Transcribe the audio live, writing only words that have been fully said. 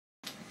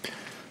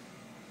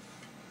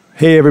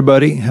Hey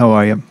everybody, how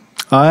are you?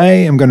 I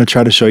am going to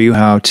try to show you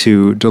how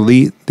to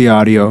delete the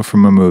audio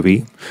from a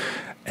movie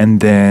and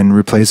then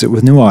replace it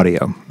with new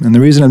audio. And the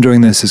reason I'm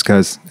doing this is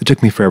because it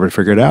took me forever to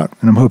figure it out,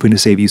 and I'm hoping to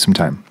save you some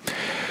time.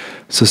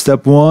 So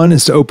step 1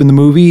 is to open the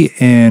movie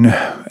in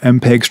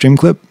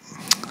MPEGStreamClip.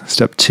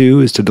 Step 2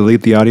 is to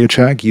delete the audio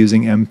track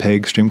using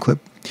MPEGStreamClip.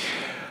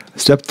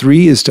 Step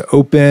 3 is to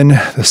open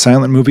the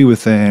silent movie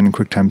within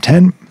Quicktime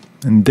 10.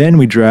 And then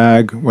we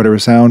drag whatever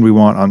sound we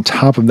want on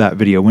top of that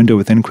video window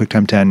within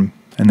Quicktime 10,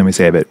 and then we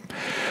save it.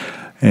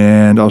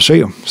 And I'll show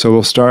you. So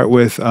we'll start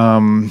with this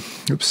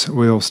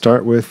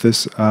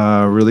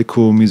really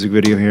cool music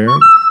video here.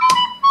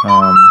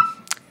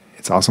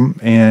 It's awesome,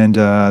 and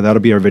that'll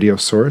be our video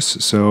source.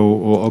 So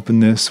we'll open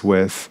this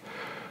with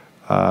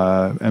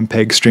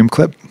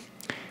MPEGStreamClip,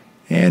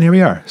 and here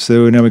we are.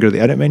 So now we go to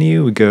the edit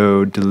menu, we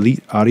go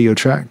delete audio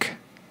track.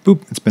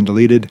 Boop, it's been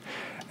deleted.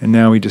 And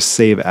now we just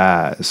save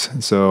as.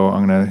 So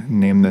I'm going to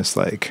name this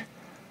like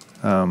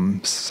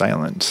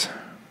silent,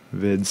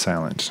 vid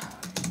silent.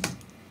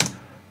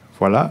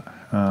 Voila.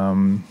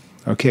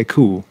 Okay,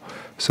 cool.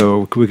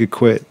 So we could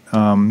quit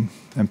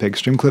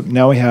MPEGStreamClip.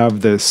 Now we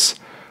have this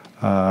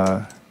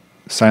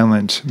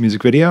silent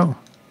music video.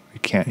 We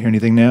can't hear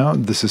anything now.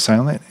 This is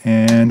silent.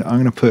 And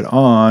I'm going to put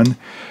on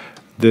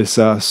this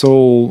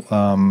soul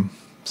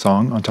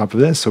song on top of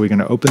this. So we're going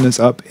to open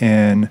this up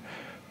in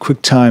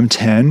Quicktime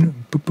 10,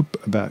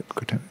 about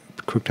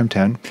Quicktime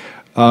 10,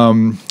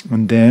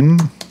 and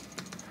then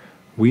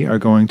we are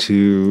going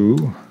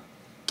to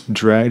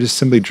just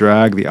simply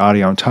drag the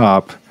audio on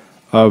top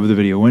of the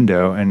video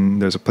window,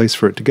 and there's a place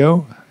for it to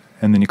go,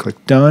 and then you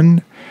click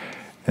done,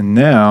 and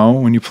now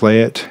when you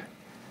play it,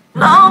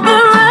 now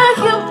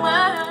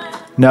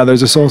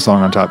there's a soul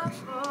song on top,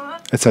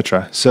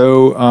 etc.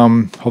 So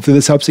hopefully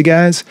this helps you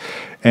guys,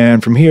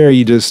 and from here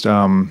you just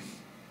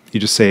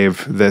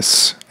save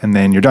this, and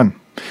then you're done.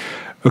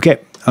 Okay,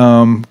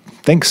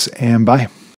 thanks and bye.